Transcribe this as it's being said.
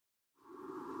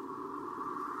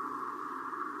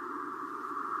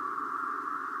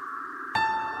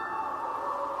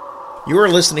You are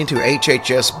listening to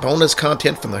HHS bonus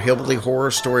content from the Hillbilly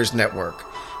Horror Stories Network.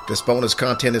 This bonus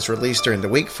content is released during the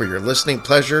week for your listening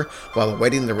pleasure while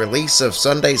awaiting the release of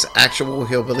Sunday's actual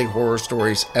Hillbilly Horror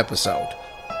Stories episode.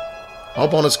 All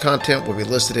bonus content will be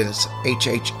listed as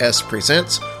HHS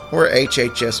Presents or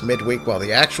HHS Midweek, while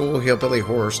the actual Hillbilly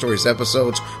Horror Stories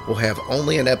episodes will have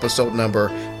only an episode number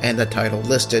and the title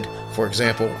listed, for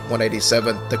example,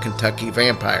 187, The Kentucky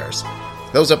Vampires.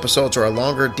 Those episodes are a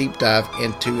longer deep dive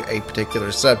into a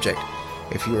particular subject.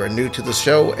 If you are new to the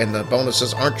show and the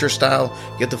bonuses aren't your style,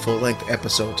 get the full-length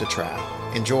episode to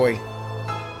try. Enjoy.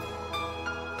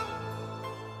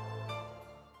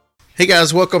 Hey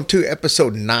guys, welcome to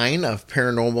episode 9 of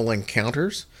Paranormal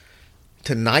Encounters.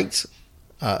 Tonight's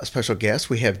special guest,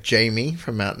 we have Jamie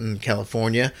from Mountain,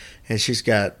 California, and she's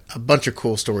got a bunch of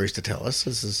cool stories to tell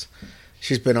us.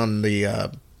 She's been on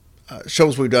the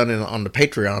shows we've done on the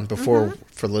Patreon before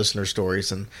for listener stories,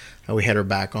 and we had her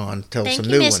back on to tell some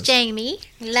new ones. Thank you, Miss Jamie.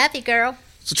 Love you, girl.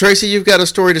 So Tracy, you've got a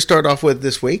story to start off with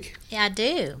this week. Yeah, I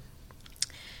do.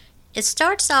 It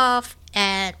starts off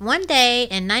at one day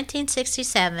in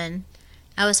 1967.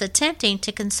 I was attempting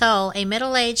to console a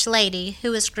middle-aged lady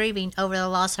who was grieving over the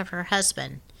loss of her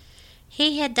husband.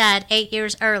 He had died 8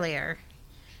 years earlier.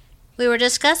 We were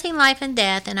discussing life and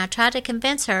death, and I tried to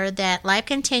convince her that life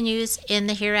continues in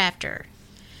the hereafter.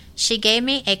 She gave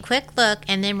me a quick look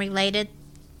and then related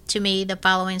to me the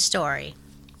following story.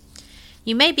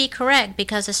 You may be correct,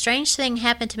 because a strange thing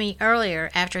happened to me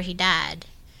earlier after he died.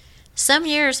 Some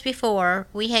years before,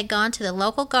 we had gone to the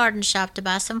local garden shop to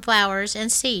buy some flowers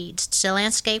and seeds to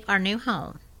landscape our new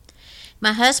home.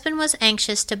 My husband was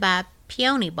anxious to buy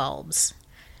peony bulbs,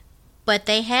 but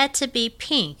they had to be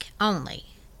pink only.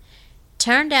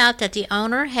 Turned out that the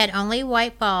owner had only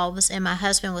white bulbs, and my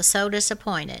husband was so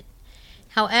disappointed.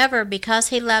 However, because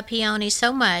he loved peonies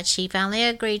so much, he finally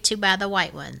agreed to buy the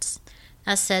white ones.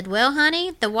 I said, "Well,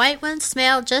 honey, the white ones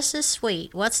smell just as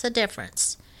sweet. What's the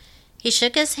difference?" He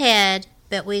shook his head,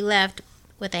 but we left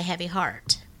with a heavy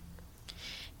heart.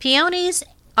 Peonies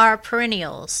are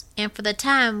perennials, and for the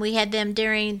time we had them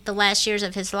during the last years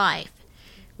of his life.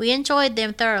 We enjoyed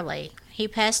them thoroughly. He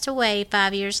passed away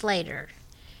 5 years later.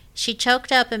 She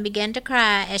choked up and began to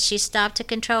cry as she stopped to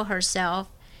control herself.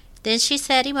 Then she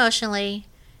said emotionally,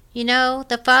 "You know,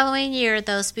 the following year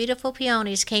those beautiful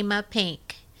peonies came up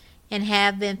pink, and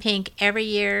have been pink every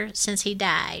year since he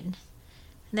died."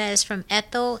 That is from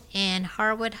Ethel in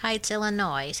Harwood Heights,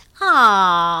 Illinois.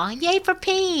 Aw, yay for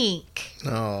pink.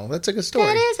 Oh, that's a good story.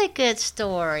 That is a good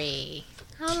story.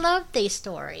 I love these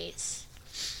stories.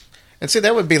 And see,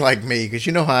 that would be like me, because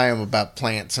you know how I am about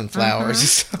plants and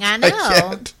flowers. I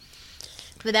know.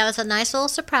 But that was a nice little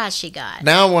surprise she got.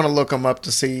 Now I want to look them up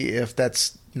to see if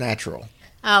that's natural.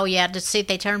 Oh, yeah, to see if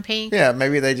they turn pink? Yeah,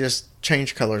 maybe they just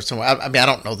change colors. So I mean, I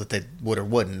don't know that they would or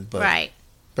wouldn't, but right.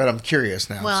 But I'm curious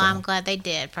now. Well, so. I'm glad they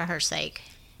did for her sake.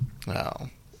 Oh.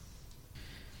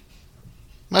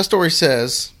 My story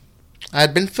says, I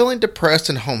had been feeling depressed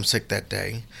and homesick that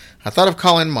day. I thought of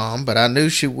calling Mom, but I knew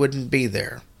she wouldn't be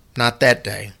there. Not that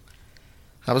day.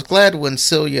 I was glad when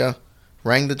Celia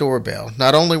rang the doorbell.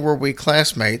 Not only were we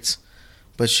classmates,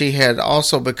 but she had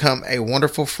also become a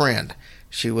wonderful friend.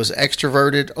 She was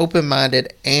extroverted,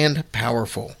 open-minded, and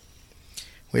powerful.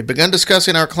 We had begun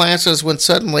discussing our classes when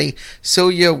suddenly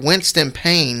Celia winced in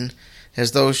pain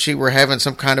as though she were having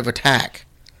some kind of attack.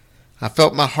 I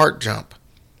felt my heart jump.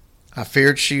 I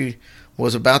feared she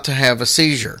was about to have a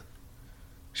seizure.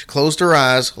 She closed her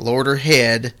eyes, lowered her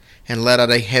head, and let out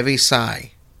a heavy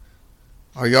sigh.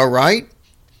 "Are you all right?"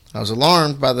 I was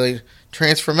alarmed by the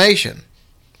transformation.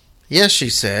 "Yes," she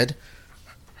said.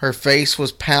 Her face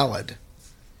was pallid.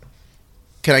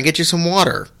 "Can I get you some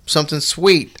water? Something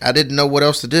sweet. I didn't know what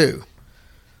else to do."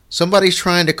 "Somebody's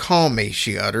trying to call me,"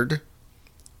 she uttered.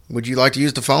 "Would you like to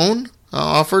use the phone?" I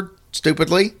offered,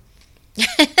 stupidly.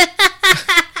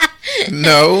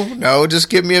 No, just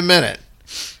give me a minute.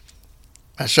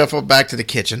 I shuffled back to the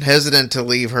kitchen, hesitant to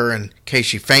leave her in case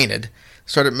she fainted,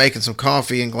 started making some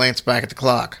coffee, and glanced back at the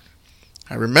clock.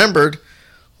 I remembered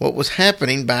what was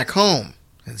happening back home,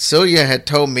 and Celia had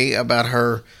told me about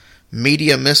her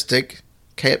mediumistic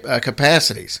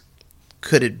capacities.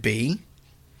 Could it be?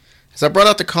 As I brought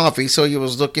out the coffee, Celia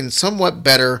was looking somewhat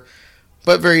better,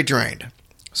 but very drained.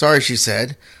 "Sorry," she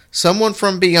said. "Someone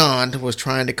from beyond was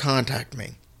trying to contact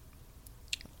me."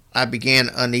 I began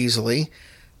uneasily.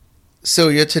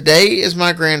 "Celia, today is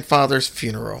my grandfather's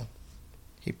funeral.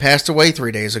 He passed away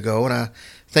 3 days ago, and I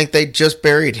think they just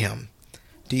buried him.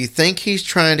 Do you think he's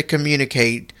trying to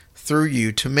communicate through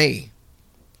you to me?"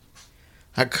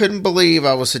 I couldn't believe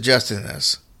I was suggesting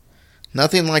this.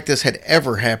 Nothing like this had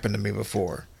ever happened to me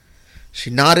before. She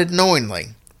nodded knowingly.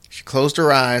 She closed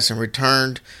her eyes and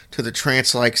returned to the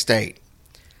trance-like state.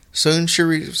 Soon she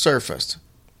resurfaced.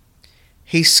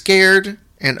 He's scared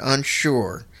and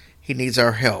unsure. He needs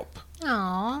our help.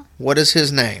 Aww. What is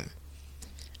his name?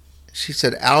 She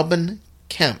said, Albin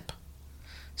Kemp.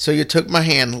 Celia took my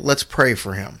hand. Let's pray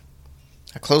for him.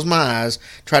 I closed my eyes,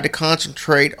 tried to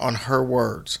concentrate on her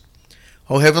words.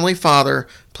 O Heavenly Father,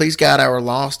 please guide our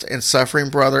lost and suffering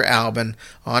brother Albin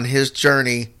on his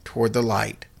journey toward the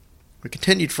light. We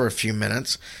continued for a few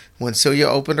minutes. When Celia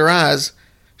opened her eyes,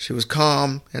 she was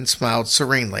calm and smiled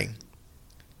serenely.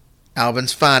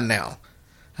 Albin's fine now.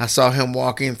 I saw him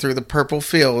walking through the purple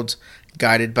fields,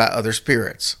 guided by other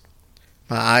spirits.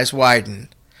 My eyes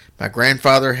widened. My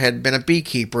grandfather had been a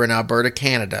beekeeper in Alberta,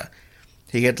 Canada.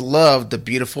 He had loved the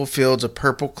beautiful fields of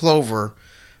purple clover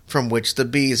from which the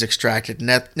bees extracted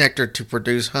nectar to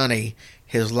produce honey,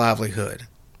 his livelihood.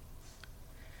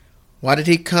 Why did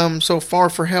he come so far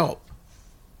for help?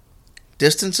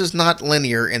 Distance is not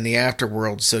linear in the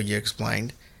afterworld, Celia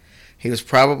explained. He was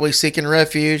probably seeking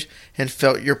refuge and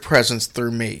felt your presence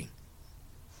through me.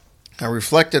 I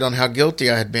reflected on how guilty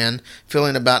I had been,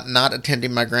 feeling about not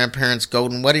attending my grandparents'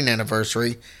 golden wedding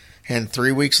anniversary, and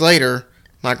 3 weeks later,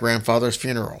 my grandfather's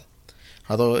funeral.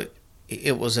 Although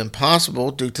it was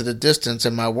impossible due to the distance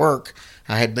and my work,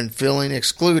 I had been feeling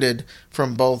excluded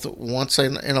from both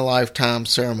once-in-a-lifetime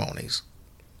ceremonies.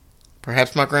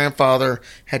 Perhaps my grandfather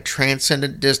had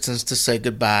transcended distance to say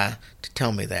goodbye, to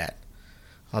tell me that.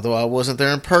 Although I wasn't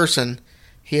there in person,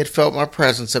 he had felt my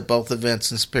presence at both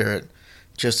events in spirit,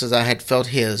 just as I had felt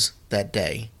his that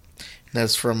day. And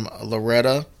that's from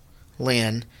Loretta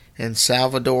Lynn in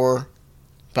Salvador,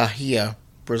 Bahia,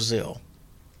 Brazil.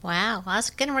 Wow. I was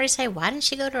getting ready to say, why didn't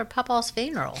she go to her papa's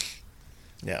funeral?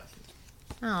 Yeah.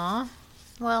 Aw.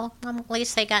 Well, at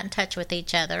least they got in touch with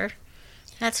each other.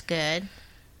 That's good.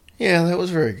 Yeah, that was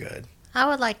very good. I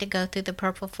would like to go through the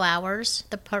purple flowers,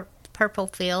 the purple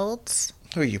fields.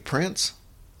 Who are you, Prince?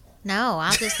 No,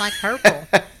 I just like purple.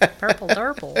 Purple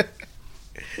durple.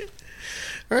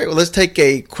 All right, well, let's take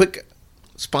a quick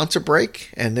sponsor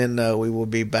break, and then we will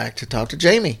be back to talk to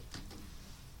Jamie.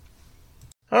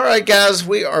 All right, guys,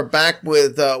 we are back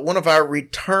with one of our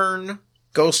return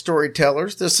ghost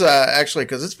storytellers. This actually,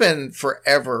 because it's been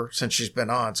forever since she's been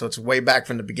on, so it's way back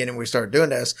from the beginning we started doing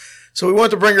this. So we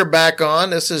want to bring her back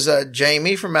on. This is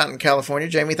Jamie from out in California.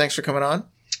 Jamie, thanks for coming on.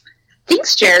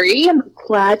 Thanks, Jerry. I'm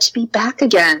glad to be back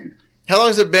again. How long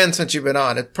has it been since you've been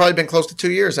on? It's probably been close to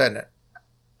 2 years, hasn't it?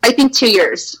 I think 2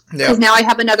 years. Yeah. Because now I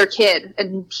have another kid,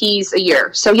 and he's a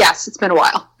year. So, yes, it's been a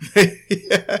while.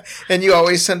 Yeah. And you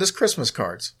always send us Christmas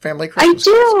cards, family Christmas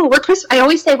cards. cards. I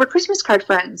always say we're Christmas card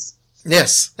friends.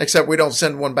 Yes, except we don't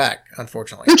send one back,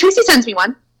 unfortunately. No, Tracy sends me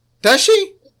one. Does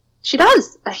she? She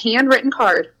does. A handwritten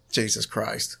card. Jesus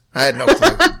Christ. I had no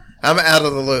clue. I'm out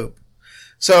of the loop.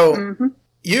 So,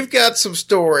 You've got some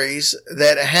stories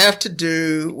that have to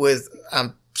do with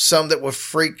some that will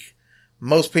freak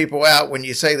most people out when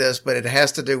you say this, but it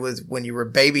has to do with when you were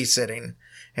babysitting.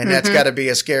 And that's got to be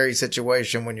a scary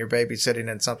situation when you're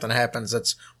babysitting and something happens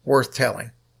that's worth telling.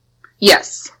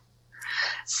 Yes.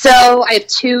 So I have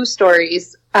 2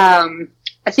 stories. I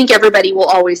think everybody will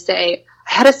always say,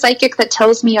 I had a psychic that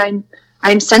tells me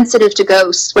I'm sensitive to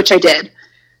ghosts, which I did.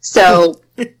 So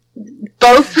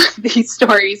both of these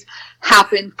stories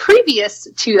happened previous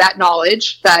to that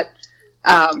knowledge that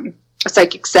a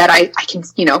psychic said I can,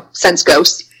 sense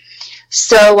ghosts.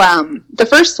 So the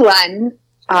first one,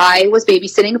 I was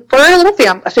babysitting for a little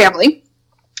family,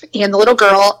 and the little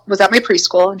girl was at my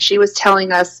preschool, and she was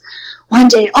telling us one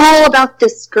day all about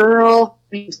this girl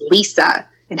named Lisa,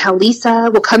 and how Lisa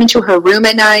will come into her room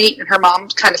at night, and her mom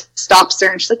kind of stops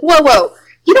her, and she's like, whoa,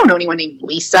 you don't know anyone named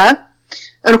Lisa.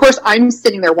 And, of course, I'm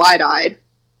sitting there wide-eyed,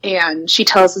 and she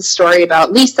tells the story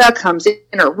about Lisa comes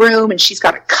in her room, and she's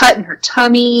got a cut in her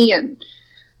tummy, and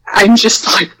I'm just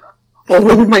like,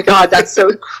 oh, my God, that's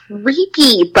so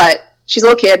creepy. But she's a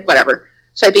little kid, whatever.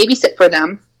 So I babysit for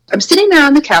them. I'm sitting there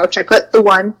on the couch. I put the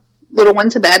little one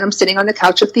to bed. I'm sitting on the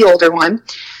couch with the older one,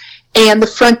 and the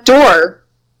front door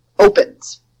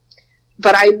opens.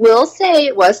 But I will say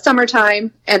it was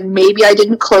summertime, and maybe I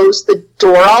didn't close the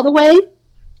door all the way.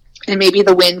 And maybe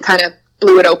the wind kind of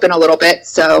blew it open a little bit.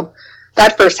 So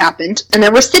that first happened. And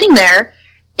then we're sitting there,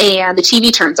 and the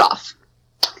TV turns off.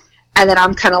 And then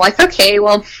I'm kind of like, okay,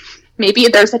 well, maybe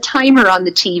there's a timer on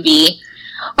the TV.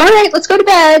 All right, let's go to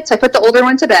bed. So I put the older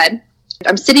one to bed.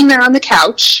 I'm sitting there on the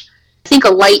couch. I think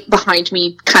a light behind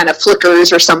me kind of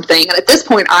flickers or something. And at this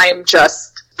point, I'm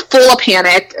just full of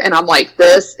panic. And I'm like,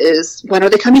 when are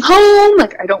they coming home?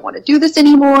 Like, I don't want to do this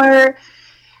anymore.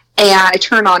 And I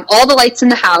turn on all the lights in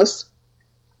the house,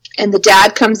 And the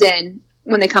dad comes in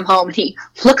when they come home, and he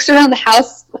looks around the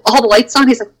house, all the lights on.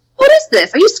 He's like, "What is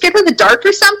this? Are you scared of the dark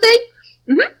or something?"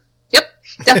 Mm-hmm. Yep,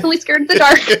 definitely scared of the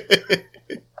dark.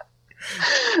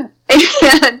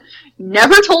 And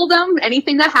never told them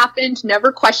anything that happened,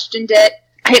 never questioned it.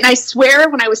 And I swear,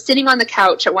 when I was sitting on the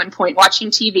couch at one point watching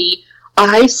TV,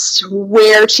 I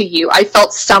swear to you, I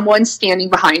felt someone standing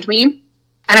behind me.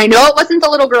 And I know it wasn't the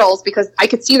little girls because I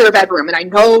could see their bedroom, and I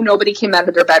know nobody came out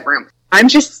of their bedroom. I'm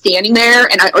just standing there,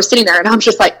 or sitting there, and I'm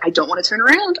just like, I don't want to turn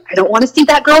around. I don't want to see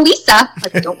that girl, Lisa.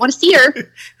 Like, I don't want to see her.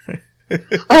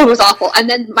 Oh, it was awful. And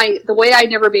then the way I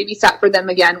never babysat for them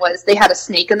again was they had a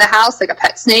snake in the house, like a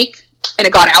pet snake, and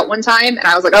it got out one time, and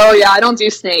I was like, oh yeah, I don't do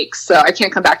snakes, so I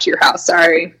can't come back to your house.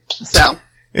 Sorry. So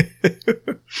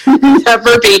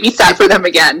never babysat for them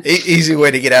again. Easy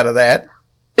way to get out of that.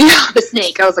 Yeah, the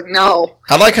snake. I was like, no.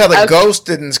 I like how the ghost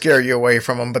didn't scare you away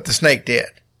from them, but the snake did.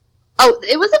 Oh,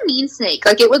 it was a mean snake.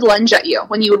 Like, it would lunge at you.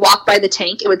 When you would walk by the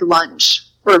tank, it would lunge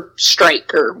or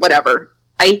strike or whatever.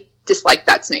 I disliked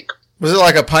that snake. Was it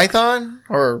like a python?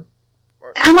 Or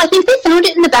I think they found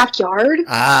it in the backyard.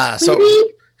 Ah, so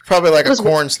probably like a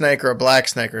corn snake or a black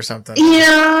snake or something.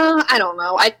 Yeah, I don't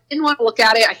know. I didn't want to look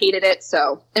at it. I hated it.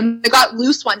 So, and it got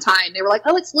loose one time. They were like,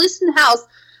 oh, it's loose in the house.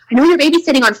 I know you're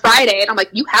babysitting on Friday. And I'm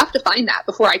like, you have to find that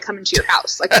before I come into your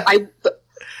house. Like, I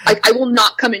will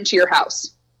not come into your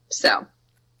house. So.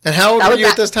 And how old were you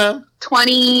at this time?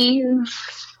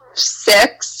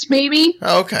 26, maybe.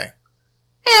 Oh, okay.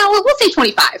 Yeah, we'll say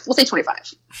 25. We'll say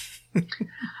 25.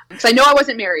 Because I know I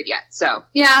wasn't married yet. So,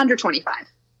 yeah, under 25.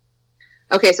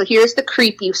 Okay, so here's the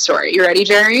creepy story. You ready,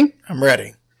 Jerry? I'm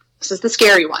ready. This is the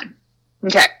scary one.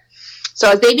 Okay. So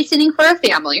I was babysitting for a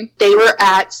family. They were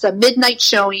at some midnight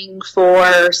showing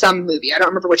for some movie. I don't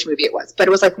remember which movie it was, but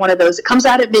it was like one of those. It comes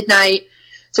out at midnight,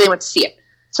 so they went to see it.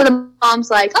 So the mom's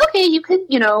like, okay, you can,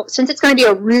 since it's going to be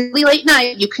a really late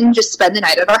night, you can just spend the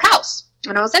night at our house.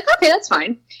 And I was like, okay, that's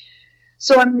fine.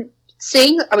 So I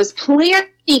was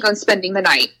planning on spending the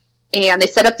night, and they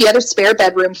set up the other spare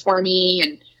bedroom for me,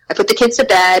 and I put the kids to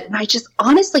bed, and I just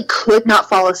honestly could not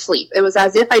fall asleep. It was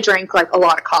as if I drank like a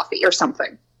lot of coffee or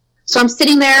something. So I'm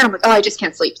sitting there, and I'm like, oh, I just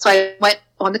can't sleep. So I went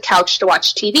on the couch to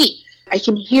watch TV. I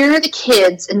can hear the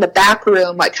kids in the back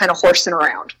room, like, kind of horsing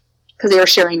around because they were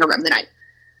sharing a room the night.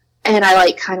 And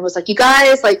I, kind of was like, you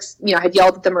guys, I had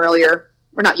yelled at them earlier.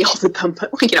 Or not yelled at them,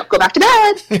 but, go back to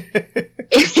bed.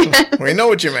 We know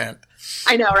what you meant.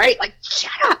 I know, right? Like,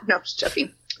 shut up. No, just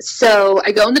joking. So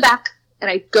I go in the back, and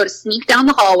I go to sneak down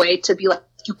the hallway to be like,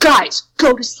 you guys,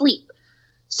 go to sleep.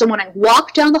 So when I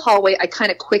walked down the hallway, I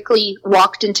kind of quickly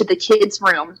walked into the kids'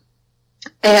 room,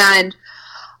 and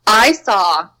I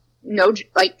saw,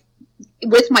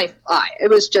 with my eye, it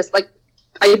was just like,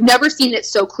 I have never seen it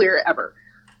so clear ever,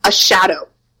 a shadow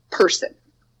person.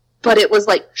 But it was,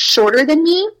 shorter than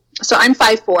me. So I'm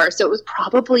 5'4", so it was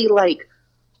probably,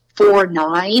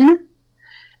 4'9".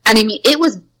 And, I mean, it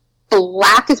was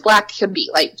black as black can be.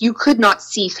 You could not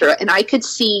see through it. And I could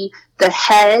see the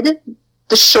head,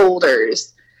 the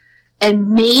shoulders,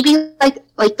 and maybe,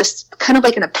 this, kind of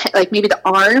maybe the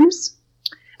arms.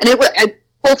 And it was a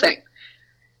whole thing.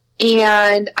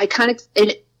 And I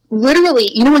literally,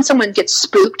 when someone gets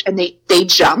spooked and they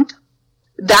jump?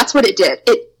 That's what it did.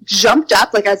 It jumped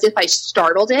up as if I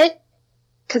startled it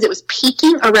because it was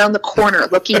peeking around the corner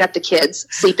looking at the kids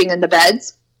sleeping in the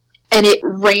beds, and it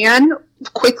ran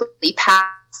quickly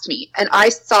past me, and I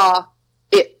saw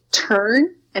it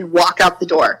turn and walk out the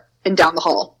door and down the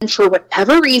hall. And for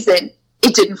whatever reason,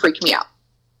 it didn't freak me out.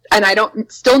 And I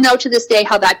don't still know to this day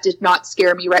how that did not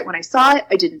scare me right when I saw it.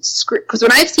 I didn't scream. Because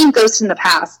when I've seen ghosts in the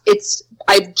past,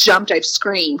 I've jumped, I've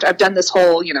screamed, I've done this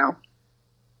whole,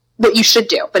 what you should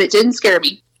do. But it didn't scare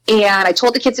me. And I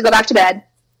told the kids to go back to bed.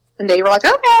 And they were like,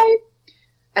 okay.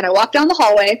 And I walked down the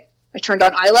hallway. I turned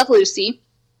on I Love Lucy.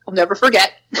 I'll never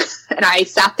forget. And I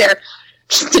sat there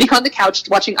sitting on the couch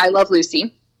watching I Love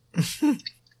Lucy.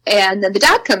 And then the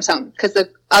dad comes home because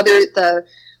the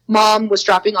mom was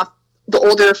dropping off the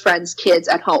older friends' kids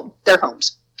at home, their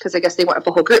homes, because I guess they went up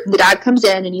a whole group. And the dad comes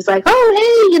in and he's like,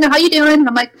 oh, hey, how you doing? And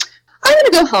I'm like, I'm going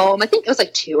to go home. I think it was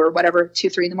 2 or whatever, 2,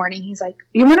 3 in the morning. He's like,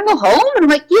 you want to go home? And I'm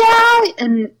like, yeah.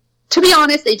 And to be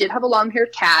honest, they did have a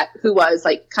long-haired cat who was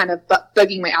kind of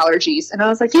bugging my allergies. And I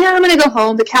was like, yeah, I'm going to go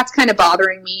home. The cat's kind of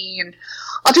bothering me. And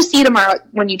I'll just see you tomorrow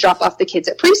when you drop off the kids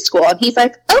at preschool. And he's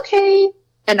like, okay.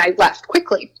 And I left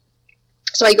quickly.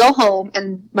 So I go home,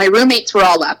 and my roommates were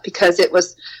all up because it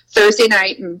was Thursday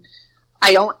night, and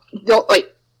I don't go, wait,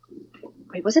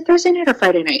 was it Thursday night or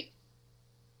Friday night?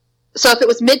 So if it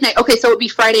was midnight, okay, so it would be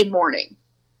Friday morning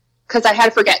because I had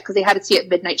to forget because they had to see it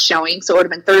midnight showing, so it would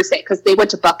have been Thursday because they went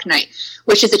to Buck Night,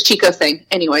 which is a Chico thing.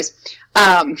 Anyways,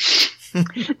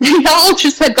 they all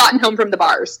just had gotten home from the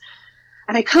bars,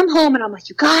 and I come home and I'm like,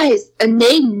 you guys, and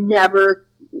they never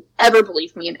ever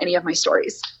believed me in any of my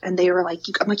stories, and they were like,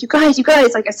 I'm like, you guys,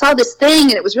 like I saw this thing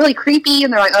and it was really creepy,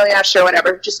 and they're like, oh yeah, sure,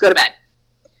 whatever, just go to bed.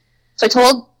 So I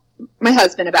told my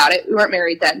husband about it. We weren't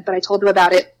married then, but I told him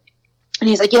about it, and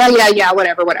he's like, yeah,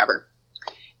 whatever.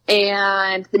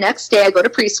 And the next day I go to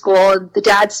preschool, and the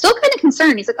dad's still kind of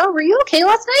concerned. He's like, oh, were you okay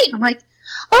last night? And I'm like,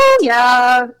 oh,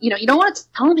 yeah. You don't want to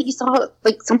tell him that you saw,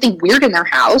 like, something weird in their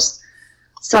house.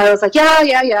 So I was like, yeah.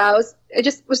 I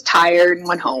just was tired and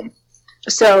went home.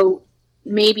 So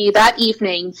maybe that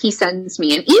evening he sends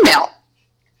me an email.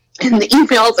 And the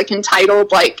email is, like,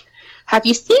 entitled, like, have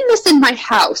you seen this in my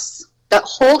house? That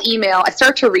whole email, I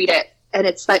start to read it. And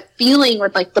it's that feeling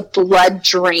when, like, the blood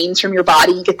drains from your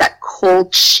body. You get that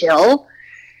cold chill.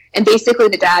 And basically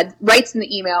the dad writes in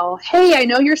the email, hey, I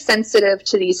know you're sensitive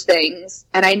to these things.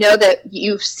 And I know that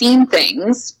you've seen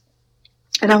things.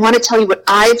 And I want to tell you what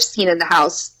I've seen in the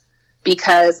house.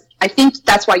 Because I think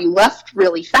that's why you left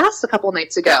really fast a couple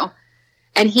nights ago.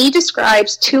 And he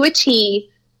describes to a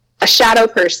T a shadow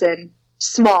person,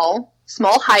 small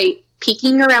height,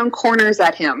 peeking around corners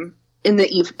at him. In the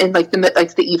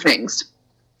evenings,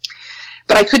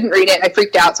 but I couldn't read it. I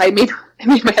freaked out, so I made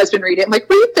my husband read it. I'm like,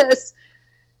 read this,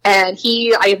 and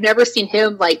I have never seen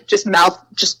him like mouth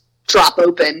drop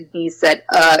open. He said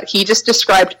he just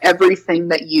described everything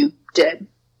that you did.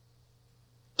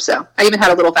 So I even had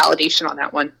a little validation on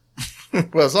that one.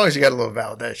 Well, as long as you got a little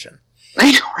validation. I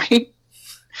know, right?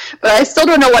 But I still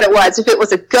don't know what it was. If it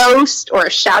was a ghost or a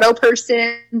shadow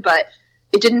person, but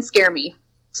it didn't scare me.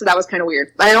 So that was kind of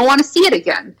weird. I don't want to see it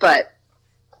again, but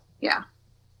yeah.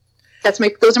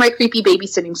 Those are my creepy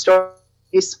babysitting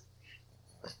stories.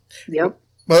 Yep.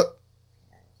 Well,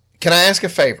 can I ask a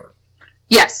favor?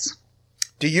 Yes.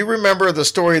 Do you remember the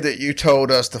story that you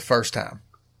told us the first time?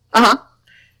 Uh-huh.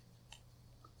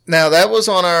 Now, that was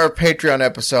on our Patreon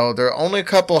episode. There are only a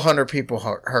couple hundred people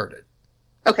heard it.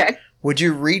 Okay. Would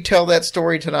you retell that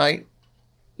story tonight?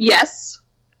 Yes.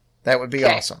 That would be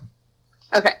awesome.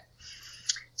 Okay.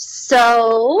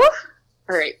 So,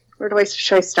 all right,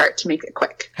 should I start to make it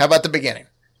quick? How about the beginning?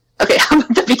 Okay, how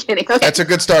about the beginning? Okay. That's a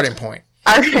good starting point.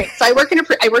 All right, so I worked in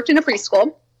a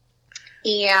preschool,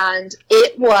 and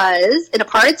it was in a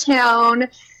part of town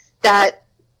that,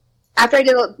 after I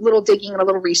did a little digging and a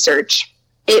little research,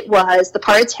 it was the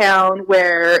part of town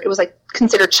where it was like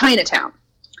considered Chinatown,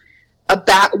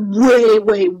 about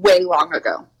way long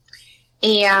ago.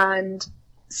 And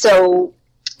so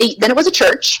then it was a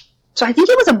church. So I think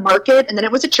it was a market, and then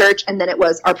it was a church, and then it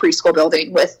was our preschool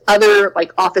building with other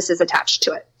like offices attached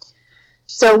to it.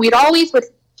 So we'd always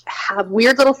have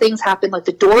weird little things happen, like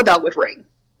the doorbell would ring.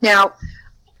 Now,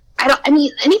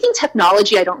 anything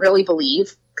technology I don't really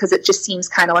believe, because it just seems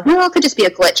kind of like, it could just be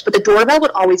a glitch. But the doorbell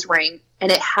would always ring,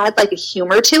 and it had like a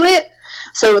humor to it.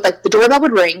 So like the doorbell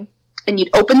would ring, and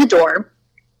you'd open the door,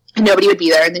 and nobody would be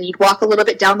there, and then you'd walk a little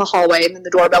bit down the hallway, and then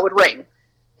the doorbell would ring.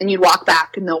 And you'd walk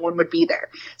back and no one would be there.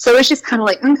 So it was just kind of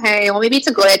like, okay, well, maybe it's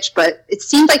a glitch, but it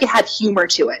seemed like it had humor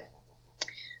to it.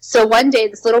 So one day,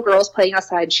 this little girl was playing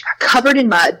outside. She got covered in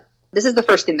mud. This is the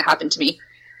first thing that happened to me.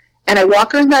 And I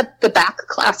walk her in the back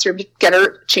classroom to get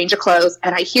her change of clothes,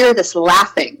 and I hear this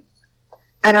laughing.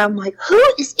 And I'm like, who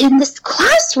is in this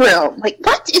classroom? Like,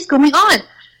 what is going on?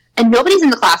 And nobody's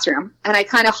in the classroom. And I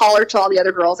kind of holler to all the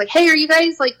other girls, like, hey, are you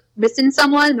guys, like, missing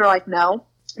someone? And they're like, no,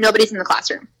 nobody's in the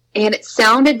classroom. And it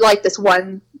sounded like this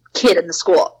one kid in the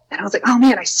school. And I was like, oh,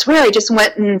 man, I swear I just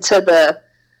went into the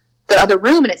other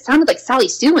room, and it sounded like Sally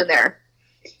Sue in there.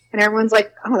 And everyone's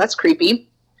like, oh, that's creepy.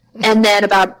 And then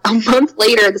about a month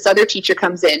later, this other teacher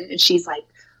comes in, and she's like,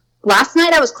 last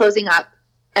night I was closing up,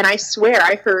 and I swear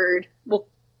I heard, we'll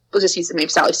just use the name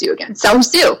Sally Sue again. Sally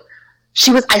Sue.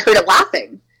 I heard it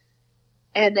laughing.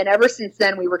 And then ever since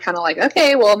then, we were kind of like,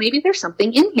 okay, well, maybe there's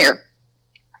something in here.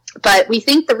 But we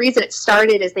think the reason it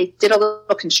started is they did a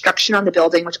little construction on the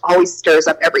building, which always stirs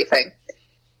up everything.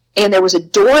 And there was a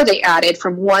door they added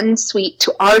from one suite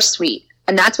to our suite.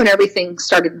 And that's when everything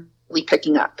started really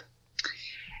picking up.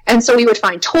 And so we would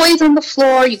find toys on the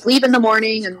floor. You'd leave in the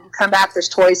morning and come back, there's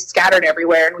toys scattered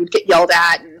everywhere. And we'd get yelled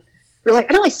at. And we're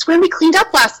like, I swear we cleaned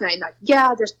up last night. And like,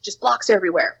 yeah, there's just blocks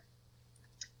everywhere.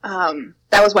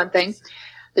 That was one thing.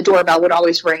 The doorbell would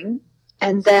always ring.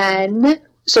 And then...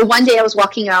 So one day I was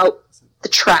walking out the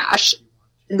trash,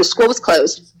 and the school was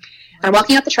closed. And I'm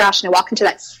walking out the trash, and I walk into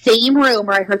that same room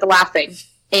where I heard the laughing.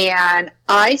 And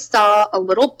I saw a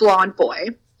little blonde boy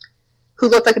who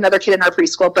looked like another kid in our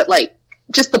preschool, but like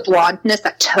just the blondness,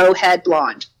 that towhead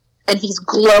blonde. and he's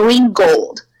glowing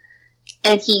gold.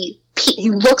 And he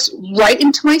looks right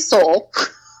into my soul.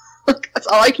 That's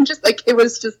all I can just, like, it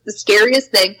was just the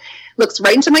scariest thing. Looks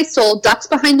right into my soul, ducks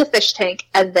behind the fish tank,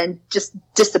 and then just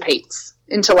dissipates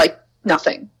into, like,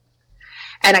 nothing.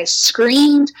 And I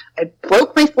screamed, I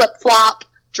broke my flip-flop,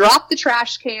 dropped the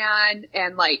trash can,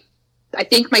 and, like, I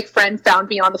think my friend found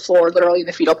me on the floor, literally in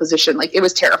the fetal position. Like, it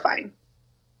was terrifying.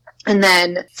 And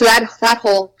then, so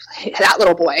that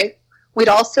little boy, we'd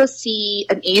also see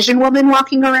an Asian woman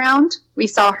walking around. We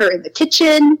saw her in the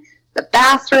kitchen, the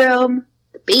bathroom,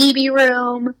 the baby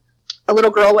room. A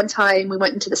little girl one time, we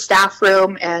went into the staff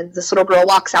room, and this little girl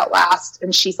walks out last,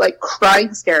 and she's, like, crying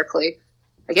hysterically.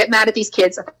 I get mad at these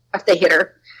kids if they hit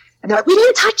her. And they're like, we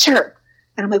didn't touch her.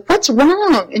 And I'm like, what's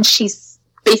wrong? And she's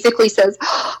basically says,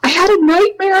 I had a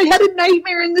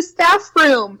nightmare in the staff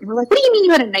room. And we're like, what do you mean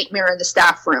you had a nightmare in the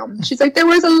staff room? She's like, there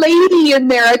was a lady in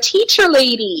there, a teacher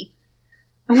lady.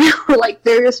 And we were like,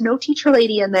 there is no teacher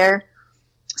lady in there.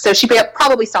 So she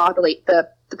probably saw the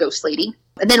ghost lady.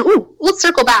 And then, let's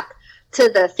circle back to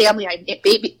the family I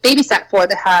babysat for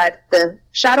that had the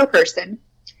shadow person.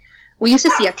 We used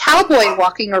to see a cowboy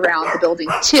walking around the building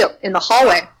too, in the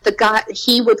hallway. The guy,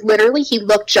 he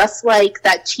looked just like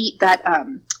that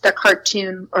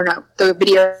cartoon, or no, the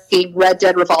video game Red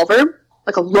Dead Revolver,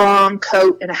 like a long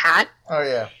coat and a hat. Oh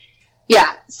yeah.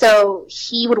 Yeah. So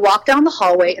he would walk down the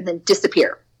hallway and then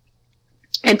disappear.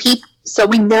 And so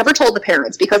we never told the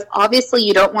parents, because obviously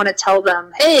you don't want to tell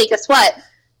them, hey, guess what?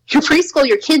 Your preschool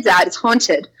your kid's at is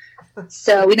haunted.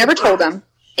 So we never told them.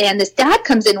 And this dad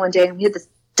comes in one day, and we had this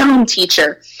dumb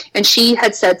teacher, and she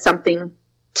had said something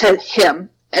to him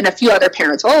and a few other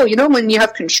parents. Oh, when you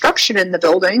have construction in the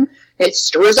building, it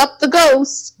stirs up the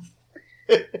ghosts.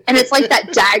 And it's like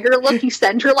that dagger look you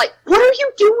send her, like, what are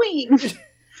you doing?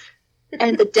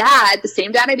 And the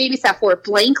same dad I babysat for,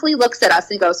 blankly looks at us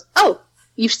and goes, oh,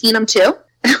 you've seen him too?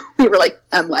 We were like,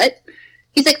 what?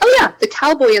 He's like, oh yeah, the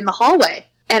cowboy in the hallway.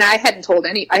 And I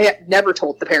had never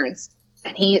told the parents.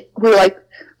 And we were like,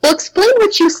 well, explain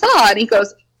what you saw. And he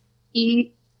goes,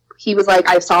 he was like,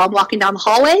 I saw him walking down the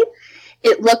hallway.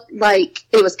 It looked like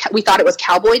we thought it was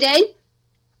Cowboy Day.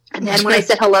 And then when I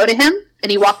said hello to him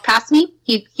and he walked past me,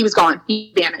 he was gone.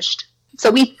 He vanished. So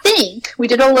we think we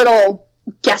did a little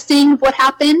guessing of what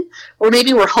happened, or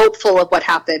maybe we're hopeful of what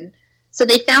happened. So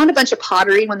they found a bunch of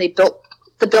pottery when they built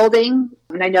the building.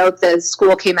 And I know the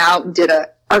school came out and did an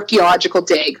archaeological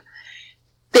dig.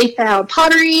 They found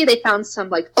pottery. They found some,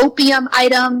 like, opium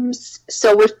items.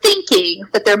 So we're thinking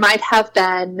that there might have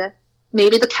been,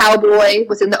 maybe the cowboy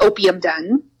was in the opium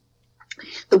den.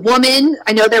 The woman,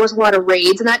 I know there was a lot of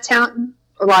raids in that town,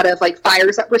 a lot of, like,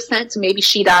 fires that were sent. So maybe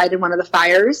she died in one of the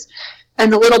fires.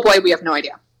 And the little boy, we have no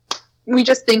idea. We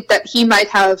just think that he might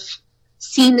have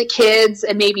seen the kids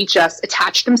and maybe just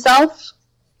attached himself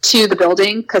to the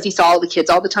building because he saw all the kids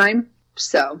all the time.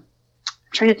 So I'm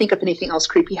trying to think if anything else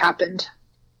creepy happened.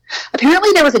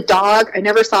 Apparently there was a dog. I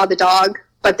never saw the dog,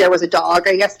 but there was a dog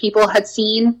I guess people had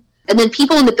seen. And then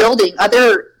people in the building,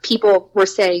 other people were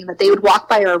saying that they would walk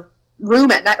by our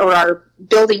room at night, or our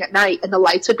building at night, and the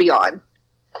lights would be on.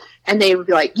 And they would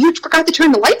be like, you forgot to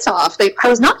turn the lights off. I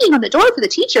was knocking on the door for the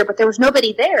teacher, but there was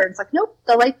nobody there. And it's like, nope,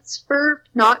 the lights were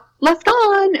not left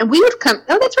on. And we would come,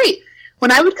 oh, that's right.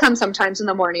 When I would come sometimes in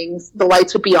the mornings, the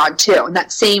lights would be on too, in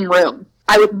that same room.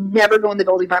 I would never go in the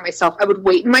building by myself. I would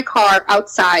wait in my car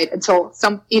outside until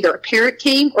either a parent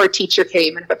came or a teacher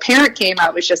came. And if a parent came, I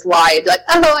was just lie. I'd be like,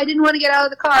 oh, I didn't want to get out of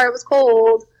the car. It was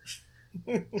cold.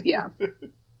 Yeah.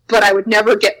 But I would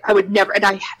never, and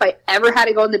if I ever had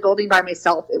to go in the building by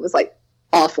myself, it was like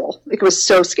awful. Like, it was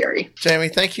so scary. Jamie,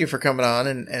 thank you for coming on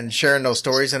and sharing those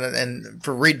stories and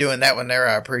for redoing that one there.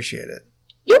 I appreciate it.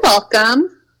 You're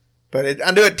welcome. But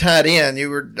I knew it tied in.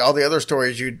 All the other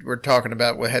stories you were talking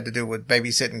about had to do with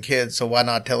babysitting kids, so why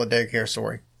not tell a daycare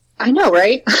story? I know,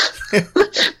 right?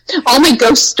 All my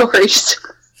ghost stories.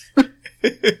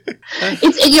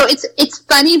 It's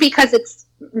funny because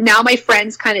now my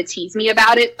friends kind of tease me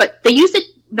about it, but they used to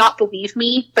not believe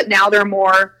me, but now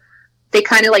they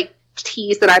kind of like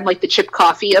tease that I'm like the Chip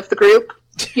Coffee of the group,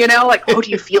 like, oh,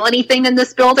 do you feel anything in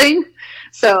this building?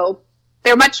 So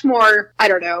they're much more, I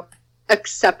don't know,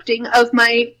 accepting of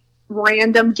my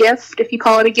random gift, if you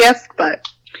call it a gift, but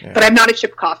I'm not a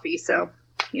Chip Coffee, so,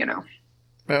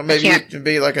 Well, maybe you could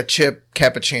be like a Chip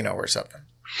cappuccino or something.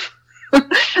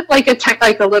 like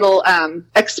a little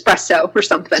espresso or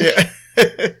something.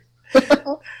 Yeah.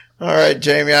 All right,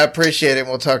 Jamie, I appreciate it.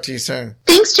 We'll talk to you soon.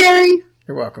 Thanks, Jerry.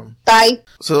 You're welcome. Bye.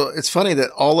 So it's funny that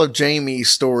all of Jamie's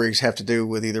stories have to do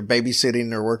with either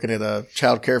babysitting or working at a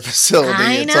child care facility.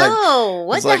 I know.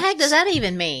 What the heck does that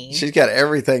even mean? She's got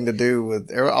everything to do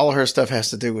with, all of her stuff has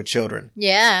to do with children.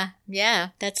 Yeah.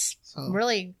 That's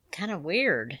really kind of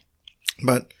weird.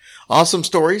 But awesome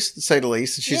stories, to say the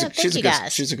least. She's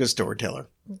a good storyteller.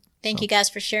 Thank you guys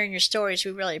for sharing your stories.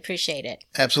 We really appreciate it.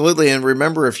 Absolutely. And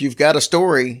remember, if you've got a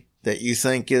story that you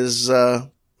think is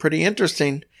pretty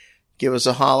interesting, give us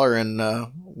a holler and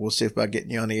we'll see about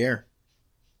getting you on the air.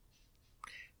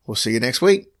 We'll see you next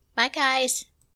week. Bye, guys.